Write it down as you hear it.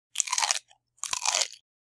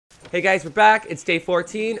Hey guys, we're back. It's day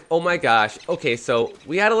 14. Oh my gosh. Okay, so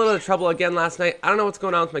we had a little bit of trouble again last night. I don't know what's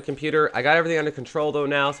going on with my computer. I got everything under control though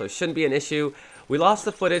now, so it shouldn't be an issue. We lost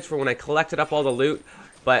the footage for when I collected up all the loot,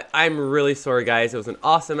 but I'm really sorry guys. It was an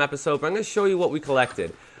awesome episode, but I'm going to show you what we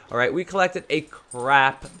collected. Alright, we collected a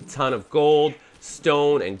crap ton of gold,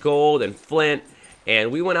 stone, and gold, and flint.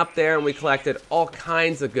 And we went up there and we collected all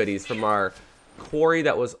kinds of goodies from our quarry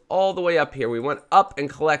that was all the way up here. We went up and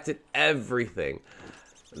collected everything.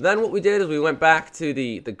 Then what we did is we went back to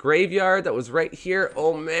the graveyard that was right here.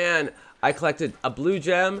 Oh man, I collected a blue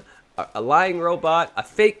gem, a lying robot, a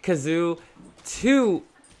fake kazoo, two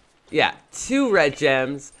red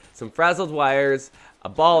gems, some frazzled wires, a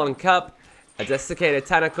ball and cup, a desiccated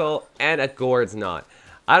tentacle, and a gourd's knot.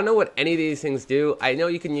 I don't know what any of these things do. I know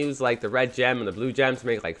you can use like the red gem and the blue gem to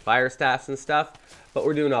make like fire staffs and stuff, but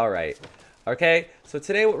we're doing all right. Okay, so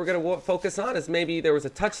today what we're going to focus on is maybe there was a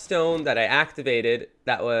touchstone that I activated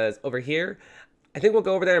that was over here. I think we'll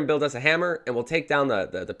go over there and build us a hammer, and we'll take down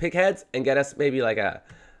the pig heads and get us maybe like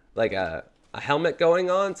a helmet going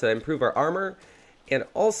on to improve our armor. And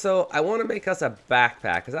also, I want to make us a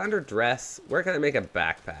backpack. Because under dress, where can I make a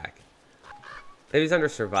backpack? Maybe it's under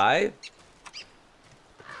survive?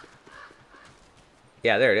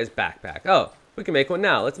 Yeah, there it is, backpack. Oh, we can make one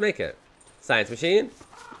now. Let's make it. Science machine.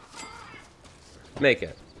 Make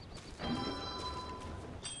it.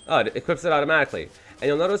 Oh, it equips it automatically. And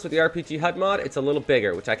you'll notice with the RPG HUD mod, it's a little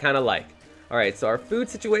bigger, which I kind of like. Alright, so our food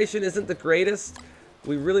situation isn't the greatest.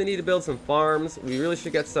 We really need to build some farms. We really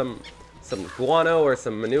should get some guano or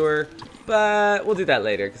some manure. But we'll do that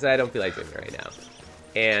later, because I don't feel like doing it right now.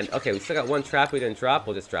 And, okay, we still got one trap we didn't drop.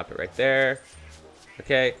 We'll just drop it right there.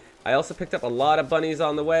 Okay, I also picked up a lot of bunnies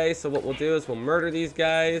on the way. So what we'll do is we'll murder these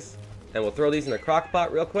guys. And we'll throw these in the crock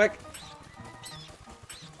pot real quick.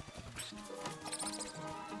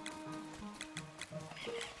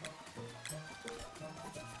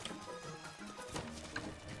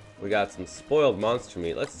 We got some spoiled monster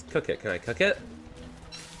meat. Let's cook it. Can I cook it?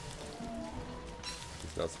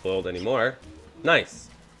 It's not spoiled anymore. Nice.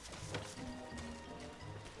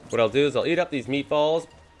 What I'll do is I'll eat up these meatballs.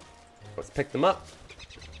 Let's pick them up.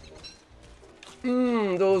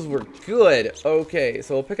 Those were good. Okay,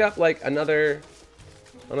 so we'll pick up like another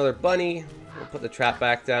bunny. We'll put the trap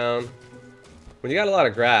back down. When you got a lot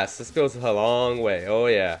of grass, this goes a long way. Oh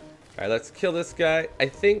yeah. All right, let's kill this guy. I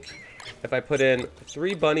think if I put in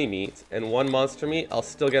 3 bunny meat and 1 monster meat, I'll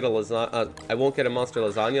still get a lasagna. I won't get a monster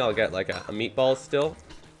lasagna. I'll get like a meatball still.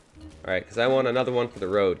 Alright, because I want another one for the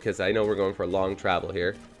road, because I know we're going for a long travel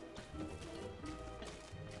here.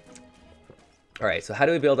 Alright, so how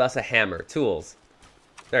do we build us a hammer? Tools.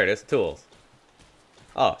 There it is, tools.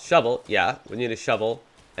 Oh, shovel. Yeah, we need a shovel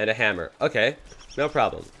and a hammer. Okay, no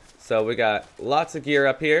problem. So we got lots of gear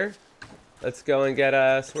up here. Let's go and get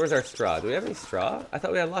us... Where's our straw? Do we have any straw? I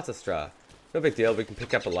thought we had lots of straw. No big deal. We can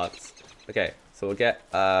pick up a lot. Okay, so we'll get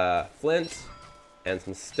flint and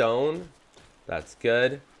some stone. That's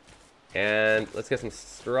good. And let's get some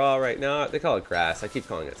straw right now. They call it grass. I keep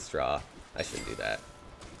calling it straw. I shouldn't do that.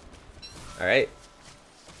 Alright.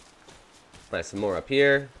 Nice, some more up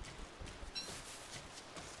here.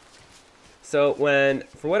 So when,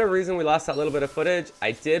 for whatever reason, we lost that little bit of footage,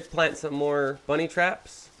 I did plant some more bunny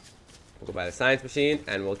traps. We'll go buy the science machine,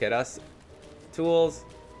 and we'll get us tools.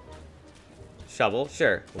 Shovel,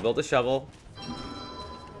 sure. We'll build a shovel.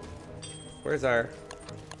 Where's our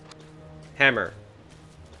hammer?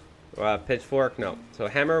 Pitchfork, no. So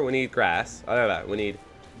hammer, we need grass. Oh, we need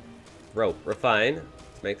rope. Refine.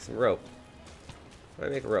 Let's make some rope. How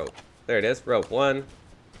do I make rope? There it is. Rope. 1,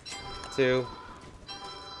 2.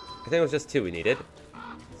 I think it was just 2 we needed.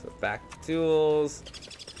 So back to tools.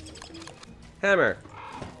 Hammer.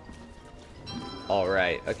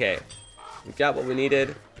 Alright, okay. We've got what we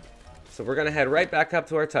needed. So we're going to head right back up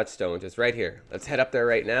to our touchstone, which is right here. Let's head up there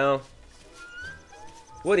right now.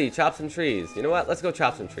 Woody, chop some trees. You know what? Let's go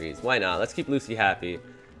chop some trees. Why not? Let's keep Lucy happy.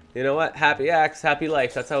 You know what? Happy acts, happy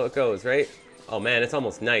life. That's how it goes, right? Oh man, it's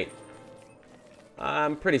almost night.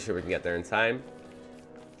 I'm pretty sure we can get there in time.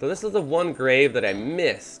 So this is the one grave that I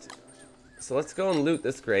missed. So let's go and loot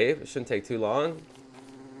this grave. It shouldn't take too long.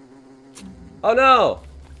 Oh no!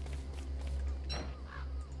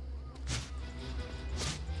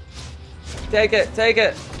 Take it, take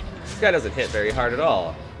it! This guy doesn't hit very hard at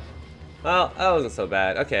all. Well, that wasn't so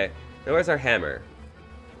bad. Okay, now where's our hammer?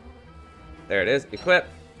 There it is, equip.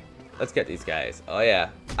 Let's get these guys. Oh yeah.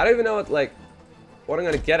 I don't even know what I'm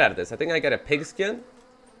gonna get out of this. I think I get a pig skin.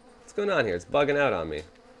 What's going on here? It's bugging out on me.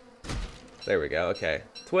 There we go, okay.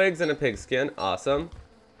 Twigs and a pig skin, awesome.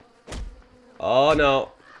 Oh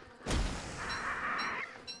no.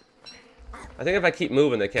 I think if I keep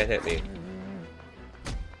moving, they can't hit me.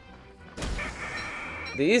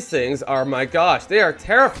 These things are, my gosh, they are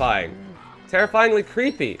terrifying. Terrifyingly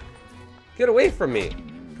creepy. Get away from me.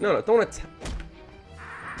 No, don't attack.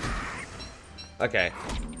 Okay.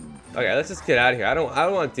 Okay, let's just get out of here. I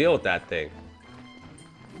don't want to deal with that thing.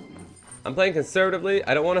 I'm playing conservatively.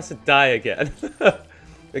 I don't want us to die again.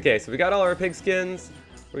 Okay, so we got all our pig skins.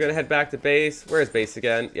 We're gonna head back to base. Where's base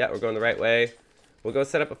again? Yeah, we're going the right way. We'll go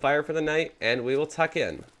set up a fire for the night, and we will tuck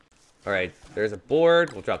in. All right, there's a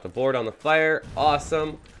board. We'll drop the board on the fire.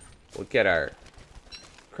 Awesome. We'll get our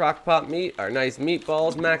crock pot meat, our nice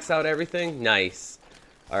meatballs, max out everything. Nice.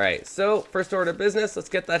 All right, so first order of business, let's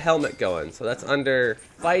get that helmet going. So that's under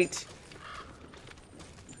fight.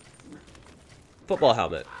 Football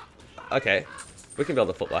helmet. Okay, we can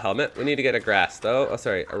build a football helmet. We need to get a grass though. Oh,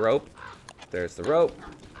 sorry, a rope. There's the rope.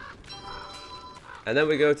 And then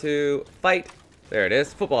we go to fight. There it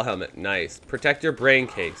is, football helmet. Nice. Protect your brain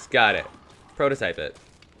case. Got it. Prototype it.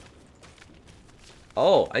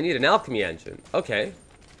 Oh, I need an alchemy engine. Okay.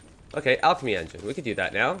 Okay, alchemy engine. We could do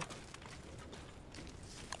that now.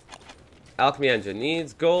 Alchemy engine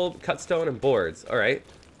needs gold, cut stone, and boards. Alright.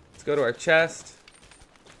 Let's go to our chest.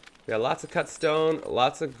 We got lots of cut stone,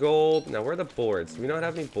 lots of gold. Now, where are the boards? Do we not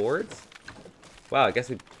have any boards? Wow, I guess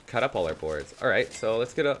we cut up all our boards. Alright, so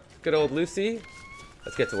let's get a good old Lucy.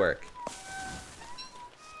 Let's get to work.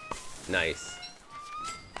 Nice.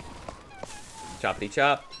 Choppity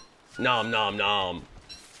chop. Nom nom nom.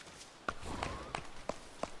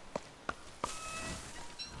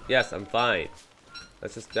 Yes, I'm fine.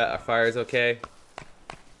 Let's just, our fire's okay.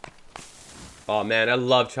 Oh man, I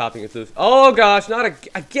love chopping with loose. Oh gosh, not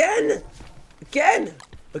again! Again!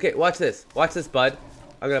 Okay, watch this. Watch this, bud.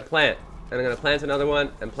 I'm gonna plant. And I'm gonna plant another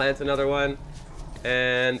one, and plant another one.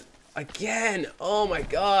 And again! Oh my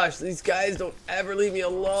gosh, these guys don't ever leave me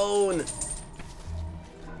alone.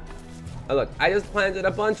 Oh look, I just planted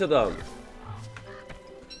a bunch of them.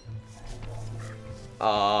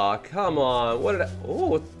 Aw, come on. What did I...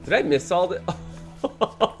 Oh, did I miss all the...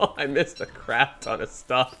 I missed a crap ton of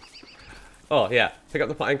stuff. Oh, yeah. Pick up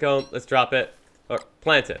the pine cone. Let's drop it. Or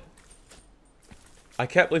plant it. I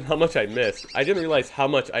can't believe how much I missed. I didn't realize how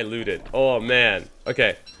much I looted. Oh, man.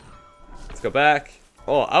 Okay. Let's go back.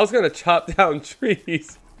 Oh, I was going to chop down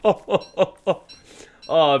trees. Oh,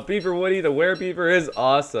 Beaver Woody, the werebeaver is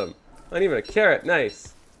awesome. Not even a carrot.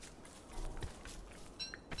 Nice.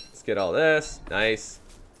 Let's get all this. Nice.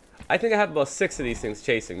 I think I have about 6 of these things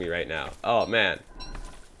chasing me right now. Oh, man.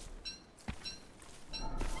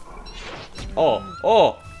 Oh,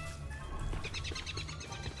 oh!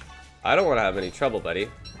 I don't want to have any trouble, buddy.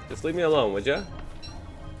 Just leave me alone, would ya?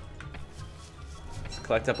 Let's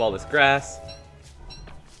collect up all this grass.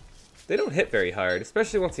 They don't hit very hard,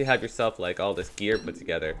 especially once you have yourself, like, all this gear put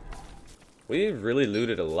together. We really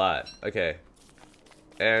looted a lot. Okay.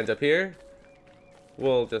 And up here,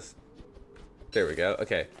 we'll just... There we go.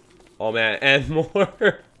 Okay. Oh, man. And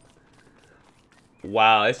more.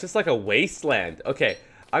 Wow, it's just like a wasteland. Okay.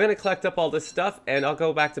 I'm going to collect up all this stuff, and I'll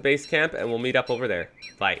go back to base camp, and we'll meet up over there.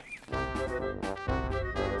 Bye.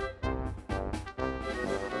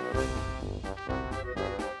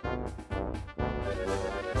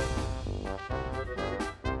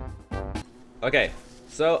 Okay,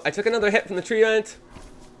 so I took another hit from the tree ant.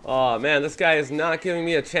 Oh, man, this guy is not giving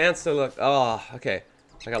me a chance to look. Oh, okay.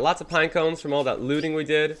 I got lots of pine cones from all that looting we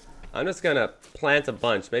did. I'm just going to plant a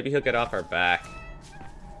bunch. Maybe he'll get off our back.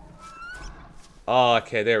 Oh,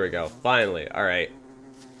 okay, there we go. Finally. All right.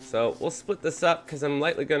 So we'll split this up because I'm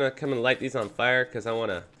likely going to come and light these on fire because I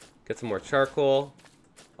want to get some more charcoal.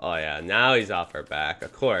 Oh, yeah. Now he's off our back,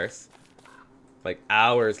 of course. Like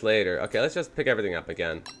hours later. Okay, let's just pick everything up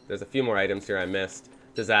again. There's a few more items here I missed.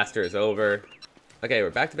 Disaster is over. Okay, we're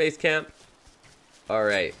back to base camp. All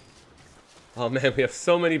right. Oh, man, we have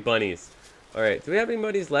so many bunnies. All right. Do we have any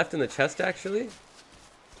bunnies left in the chest, actually?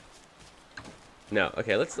 No.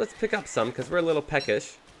 Okay, let's pick up some because we're a little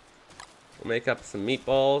peckish. We'll make up some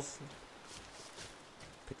meatballs.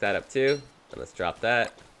 Pick that up too. And let's drop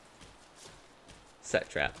that. Set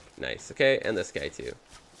trap. Nice. Okay, and this guy too.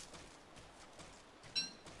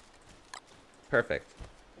 Perfect.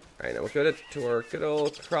 Alright, now we'll go to our good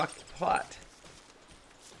old crock pot.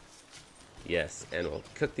 Yes, and we'll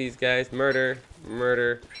cook these guys. Murder.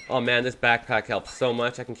 Murder. Oh man, this backpack helps so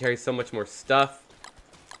much. I can carry so much more stuff.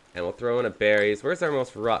 And we'll throw in a berries. Where's our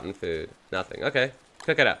most rotten food? Nothing. Okay.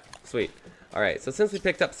 Cook it up. Sweet. Alright, so since we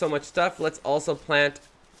picked up so much stuff, let's also plant...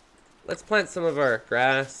 Let's plant some of our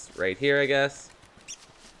grass right here, I guess.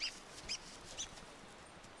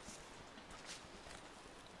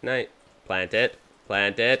 Night. Plant it.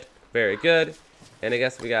 Plant it. Very good. And I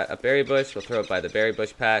guess we got a berry bush. We'll throw it by the berry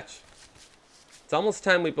bush patch. It's almost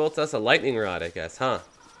time we built us a lightning rod, I guess, huh?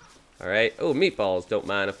 Alright. Oh, meatballs. Don't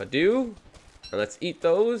mind if I do. And let's eat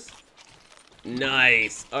those.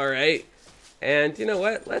 Nice. Alright. And you know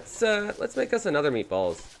what? Let's make us another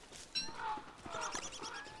meatballs.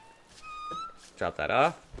 Drop that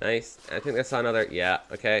off. Nice. I think I saw another. Yeah,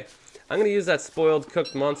 okay. I'm going to use that spoiled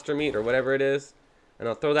cooked monster meat or whatever it is. And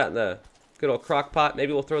I'll throw that in the good old crock pot.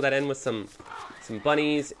 Maybe we'll throw that in with some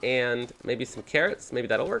bunnies and maybe some carrots. Maybe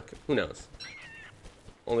that'll work. Who knows?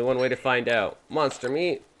 Only one way to find out. Monster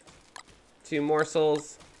meat. 2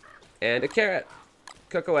 morsels. And a carrot.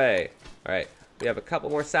 Cook away. Alright. We have a couple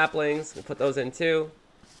more saplings. We'll put those in too.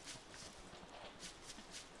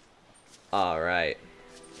 Alright.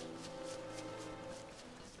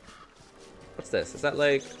 What's this? Is that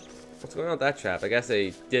like... What's going on with that trap? I guess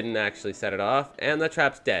they didn't actually set it off. And the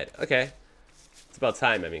trap's dead. Okay. It's about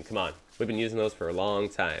time. I mean, come on. We've been using those for a long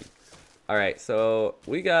time. Alright, so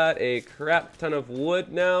we got a crap ton of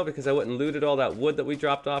wood now because I went and looted all that wood that we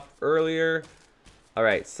dropped off earlier.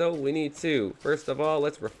 Alright, so we need to, first of all,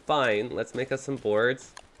 let's refine. Let's make us some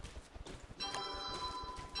boards.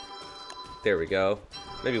 There we go.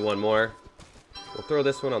 Maybe one more. We'll throw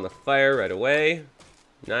this one on the fire right away.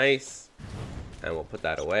 Nice. And we'll put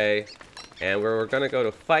that away. And we're going to go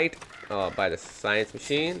to fight by the science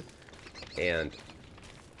machine. And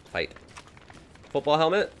fight. Football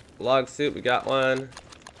helmet. Log suit, we got one.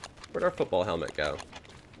 Where'd our football helmet go?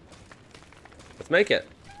 Let's make it.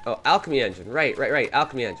 Oh, alchemy engine. Right.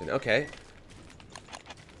 Alchemy engine. Okay.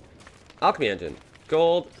 Alchemy engine.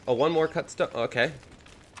 Gold. Oh, one more cut stone. Okay.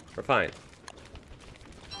 We're fine.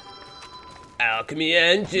 Alchemy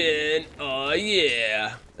engine. Oh,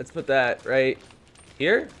 yeah. Let's put that right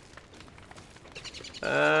here.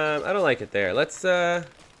 I don't like it there. Let's put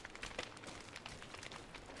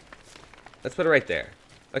it right there.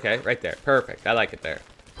 Okay, right there. Perfect. I like it there.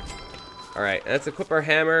 Alright, let's equip our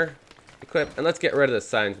hammer. Equip, and let's get rid of this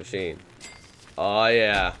science machine. Oh,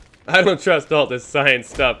 yeah. I don't trust all this science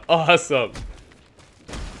stuff. Awesome.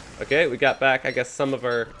 Okay, we got back, I guess, some of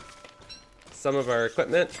our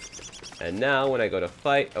equipment. And now, when I go to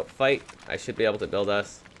fight, I should be able to build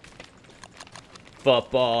us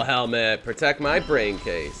football helmet. Protect my brain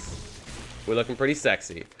case. We're looking pretty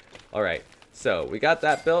sexy. Alright, so we got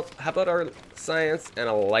that built. How about our science and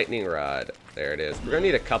a lightning rod? There it is. We're gonna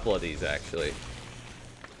need a couple of these, actually.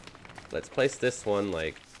 Let's place this one,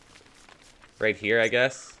 like, right here, I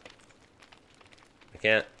guess. I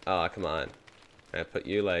can't. Oh, come on. I put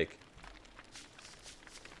you, like...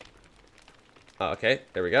 Oh, okay.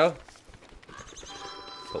 There we go.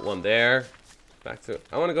 Put one there. Back to...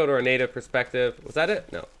 I want to go to our native perspective. Was that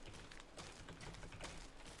it? No.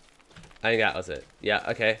 I think that was it. Yeah,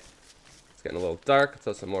 okay. It's getting a little dark.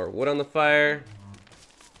 Throw some more wood on the fire.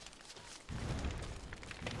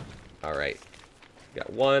 Alright.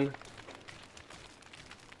 Got one.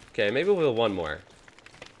 Okay, maybe we'll do one more.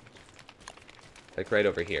 Like right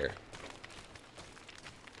over here.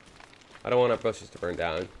 I don't want our bushes to burn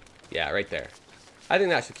down. Yeah, right there. I think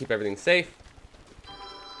that should keep everything safe.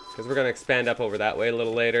 Because we're going to expand up over that way a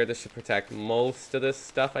little later. This should protect most of this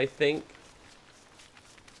stuff, I think.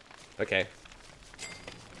 Okay.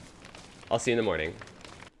 I'll see you in the morning.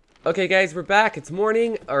 Okay, guys, we're back. It's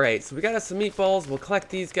morning. Alright, so we got us some meatballs. We'll collect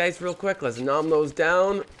these guys real quick. Let's nom those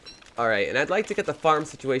down. Alright, and I'd like to get the farm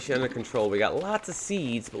situation under control. We got lots of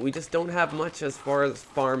seeds, but we just don't have much as far as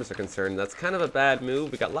farms are concerned. That's kind of a bad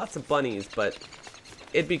move. We got lots of bunnies, but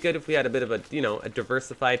it'd be good if we had a bit of a, you know, a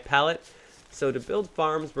diversified palette. So to build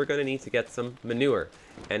farms, we're going to need to get some manure.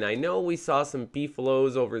 And I know we saw some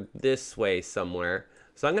beefaloes over this way somewhere.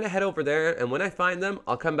 So I'm going to head over there, and when I find them,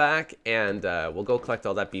 I'll come back and we'll go collect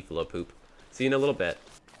all that beefalo poop. See you in a little bit.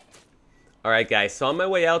 Alright guys, so on my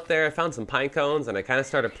way out there, I found some pine cones, and I kind of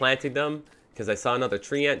started planting them because I saw another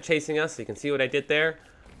tree ant chasing us, so you can see what I did there.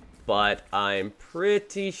 But I'm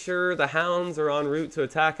pretty sure the hounds are en route to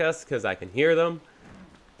attack us because I can hear them.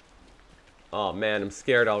 Oh man, I'm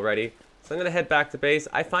scared already. So I'm going to head back to base.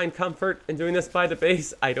 I find comfort in doing this by the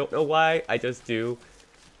base. I don't know why, I just do.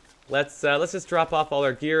 Let's just drop off all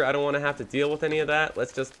our gear. I don't want to have to deal with any of that.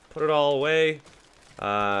 Let's just put it all away.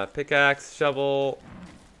 Pickaxe, shovel.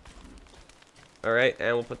 Alright,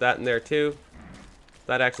 and we'll put that in there too.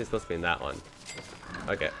 That actually supposed to be in that one.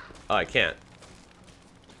 Okay. Oh, I can't.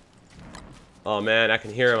 Oh man, I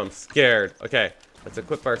can hear him. I'm scared. Okay, let's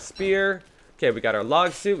equip our spear. Okay, we got our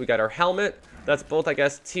log suit. We got our helmet. That's both, I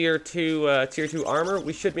guess, tier 2 armor.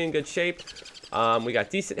 We should be in good shape. We got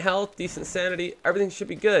decent health, decent sanity. Everything should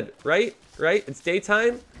be good, right? Right? It's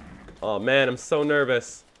daytime. Oh man, I'm so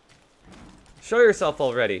nervous. Show yourself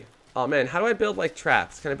already. Oh man, how do I build like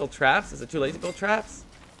traps? Can I build traps? Is it too late to build traps?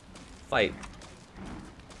 Fight.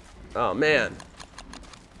 Oh man.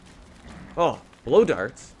 Oh, blow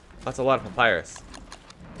darts. That's a lot of papyrus.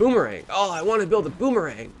 Boomerang. Oh, I want to build a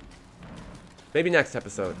boomerang. Maybe next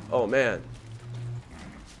episode. Oh man.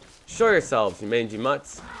 Show yourselves, you mangy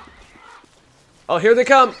mutts. Oh, here they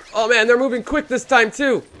come. Oh man, they're moving quick this time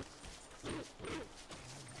too.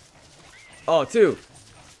 Oh, two.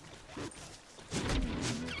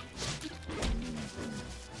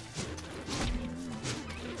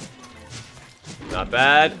 Not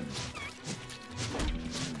bad.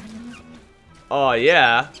 Oh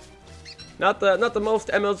yeah. Not the most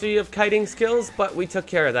MLG of kiting skills, but we took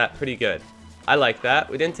care of that pretty good. I like that.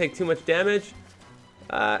 We didn't take too much damage.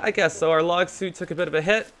 I guess so. Our log suit took a bit of a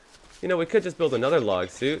hit. You know, we could just build another log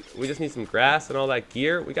suit. We just need some grass and all that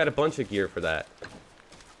gear. We got a bunch of gear for that.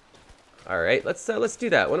 All right, let's do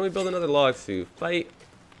that. Why don't we build another log suit? Fight.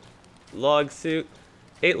 Log suit.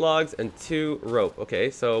 8 logs and 2 rope.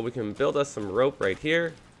 Okay, so we can build us some rope right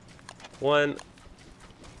here. 1,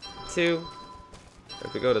 2.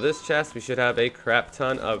 If we go to this chest, we should have a crap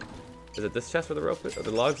ton of... Is it this chest where the rope is? Or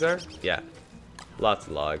the logs are? Yeah. Lots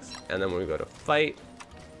of logs. And then when we go to fight,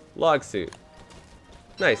 log suit.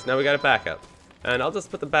 Nice, now we got a backup. And I'll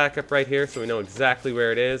just put the backup right here so we know exactly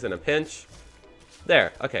where it is in a pinch.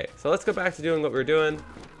 There, okay. So let's go back to doing what we're doing.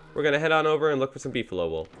 We're gonna head on over and look for some beefalo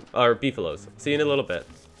wool. Or beefalos. See you in a little bit.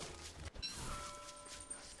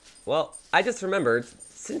 Well, I just remembered,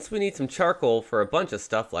 since we need some charcoal for a bunch of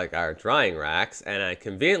stuff like our drying racks, and I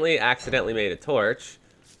conveniently accidentally made a torch.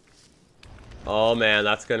 Oh man,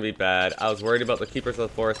 that's gonna be bad. I was worried about the keepers of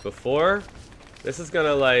the forest before. This is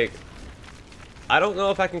gonna like... I don't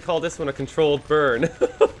know if I can call this one a controlled burn.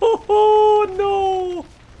 Oh no!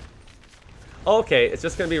 Okay, it's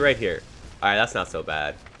just gonna be right here. Alright, that's not so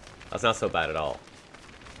bad. That's not so bad at all.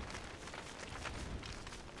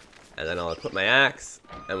 And then I'll equip my axe,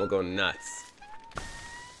 and we'll go nuts.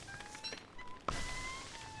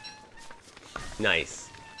 Nice.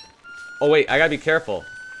 Oh wait, I gotta be careful.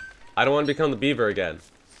 I don't want to become the beaver again.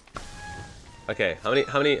 Okay, how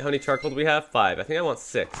many charcoal do we have? 5. I think I want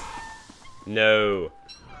 6. No.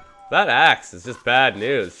 That axe is just bad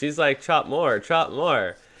news. She's like, chop more, chop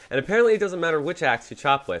more. And apparently it doesn't matter which axe you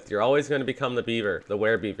chop with. You're always going to become the beaver, the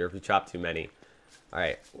werebeaver, if you chop too many.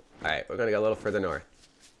 Alright, we're going to go a little further north.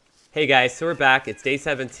 Hey guys, so we're back. It's day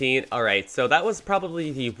 17. Alright, so that was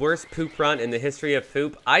probably the worst poop run in the history of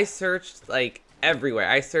poop. I searched, like, everywhere.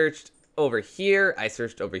 I searched over here, I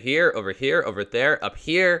searched over here, over here, over there, up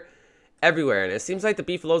here, everywhere. And it seems like the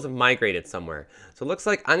beefalos have migrated somewhere. So it looks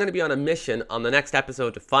like I'm going to be on a mission on the next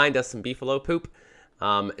episode to find us some beefalo poop.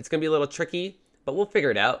 It's going to be a little tricky, but we'll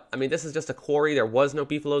figure it out. I mean, this is just a quarry. There was no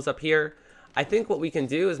beefalos up here. I think what we can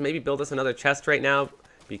do is maybe build us another chest right now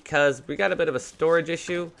because we got a bit of a storage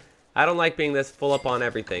issue. I don't like being this full up on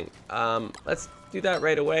everything. Let's do that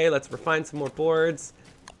right away. Let's refine some more boards.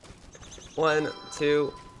 1,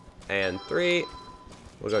 2, and 3.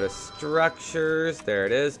 We'll go to structures. There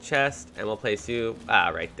it is. Chest. And we'll place you.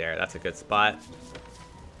 Right there. That's a good spot.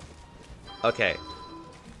 Okay.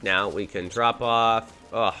 Now we can drop off.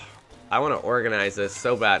 Ugh. I want to organize this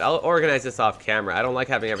so bad. I'll organize this off camera. I don't like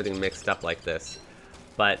having everything mixed up like this.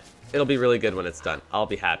 But it'll be really good when it's done. I'll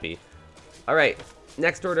be happy. Alright.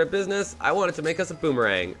 Next order of business. I wanted to make us a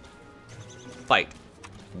boomerang. Fight.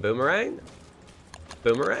 Boomerang?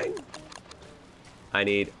 Boomerang? I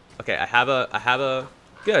need... Okay, I have a...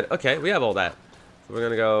 Good, okay, we have all that. So we're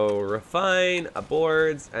gonna go refine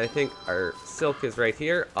boards, and I think our silk is right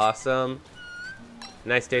here. Awesome.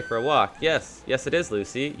 Nice day for a walk. Yes, yes it is,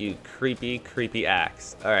 Lucy. You creepy, creepy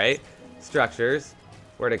axe. Alright. Structures.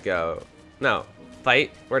 Where'd it go? No.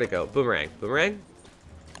 Fight. Where'd it go? Boomerang. Boomerang?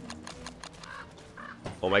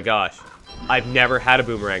 Oh my gosh. I've never had a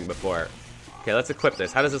boomerang before. Okay, let's equip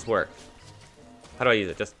this. How does this work? How do I use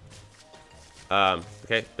it? Just...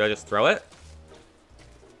 okay, do I just throw it?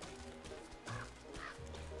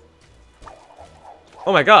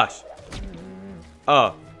 Oh my gosh!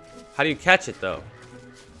 Oh, how do you catch it though?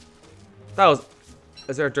 That was...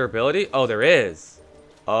 Is there durability? Oh, there is.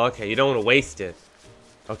 Oh, okay, you don't want to waste it.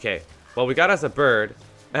 Okay, well we got us a bird,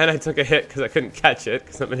 and I took a hit because I couldn't catch it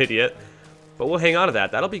because I'm an idiot. But we'll hang on to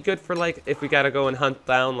that. That'll be good for like, if we gotta go and hunt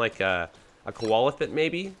down like a koalefant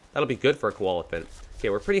maybe. That'll be good for a koalefant. Okay,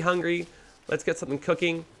 we're pretty hungry. Let's get something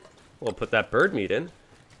cooking. We'll put that bird meat in.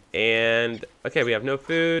 And, okay, we have no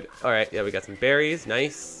food. Alright, yeah, we got some berries.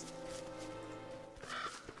 Nice.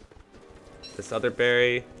 This other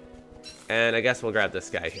berry. And I guess we'll grab this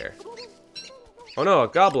guy here. Oh no, a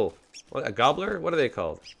gobble. What, a gobbler? What are they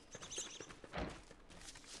called?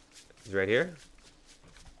 He's right here.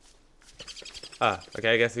 Ah,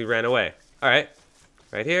 okay, I guess he ran away. Alright.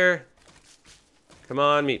 Right here. Come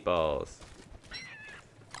on, meatballs.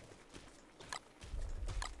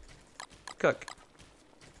 Cook.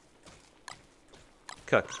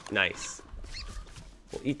 Cook. Nice.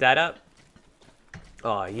 We'll eat that up.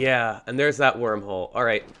 Oh, yeah. And there's that wormhole.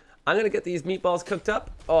 Alright. I'm going to get these meatballs cooked up.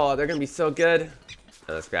 Oh, they're going to be so good.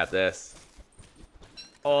 Now let's grab this.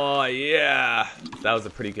 Oh, yeah. That was a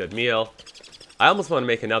pretty good meal. I almost want to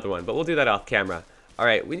make another one, but we'll do that off camera.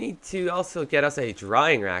 Alright, we need to also get us a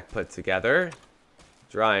drying rack put together.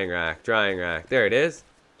 Drying rack, drying rack. There it is.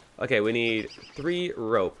 Okay, we need 3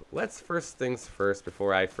 rope. Let's first things first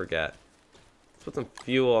before I forget. Let's put some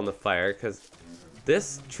fuel on the fire, because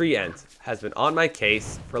this tree ant has been on my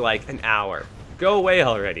case for like an hour. Go away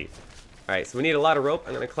already. Alright, so we need a lot of rope.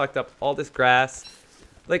 I'm going to collect up all this grass.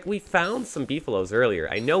 Like, we found some beefaloes earlier.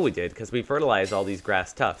 I know we did, because we fertilized all these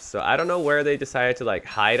grass tufts. So I don't know where they decided to, like,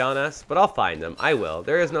 hide on us, but I'll find them. I will.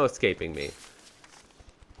 There is no escaping me.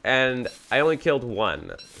 And I only killed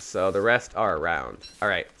 1, so the rest are around.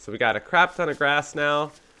 Alright, so we got a crap ton of grass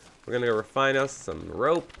now. We're going to go refine us some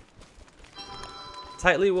rope.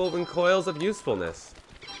 Tightly woven coils of usefulness.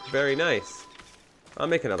 Very nice. I'll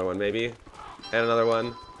make another one, maybe. And another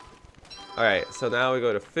one. Alright, so now we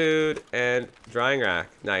go to food and drying rack.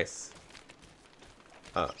 Nice.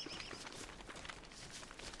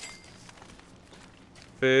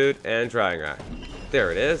 Food and drying rack.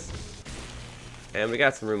 There it is. And we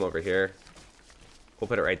got some room over here. We'll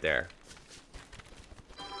put it right there.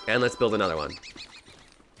 And let's build another one.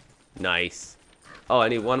 Nice. Oh, I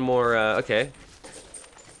need one more, okay.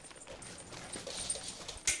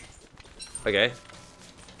 Okay.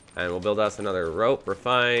 And we'll build us another rope,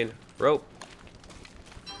 refine, rope.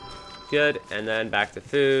 Good, and then back to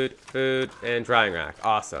food, and drying rack.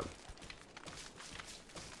 Awesome.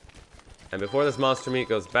 And before this monster meat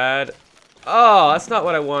goes bad... Oh, that's not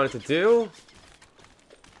what I wanted to do.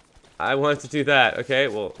 I wanted to do that. Okay,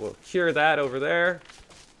 we'll cure that over there.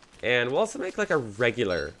 And we'll also make like a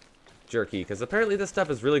regular jerky, because apparently this stuff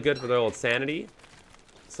is really good for their old sanity.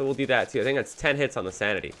 So we'll do that too. I think it's 10 hits on the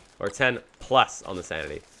sanity, or 10 plus on the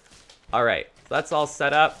sanity. Alright, so that's all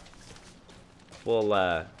set up.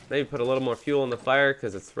 We'll maybe put a little more fuel in the fire,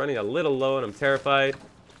 because it's running a little low and I'm terrified.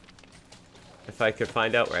 If I could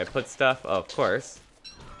find out where I put stuff. Oh, of course.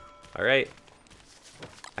 Alright.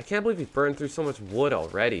 I can't believe we burned through so much wood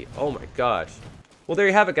already. Oh my gosh. Well, there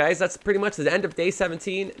you have it, guys. That's pretty much the end of day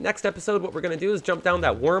 17. Next episode, what we're going to do is jump down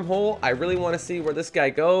that wormhole. I really want to see where this guy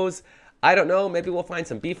goes. I don't know. Maybe we'll find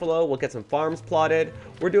some beefalo. We'll get some farms plotted.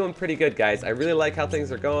 We're doing pretty good, guys. I really like how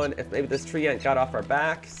things are going. If maybe this tree ant got off our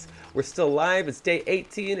backs. We're still live. It's day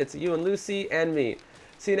 18. It's you and Lucy and me.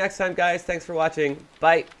 See you next time, guys. Thanks for watching.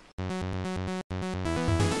 Bye.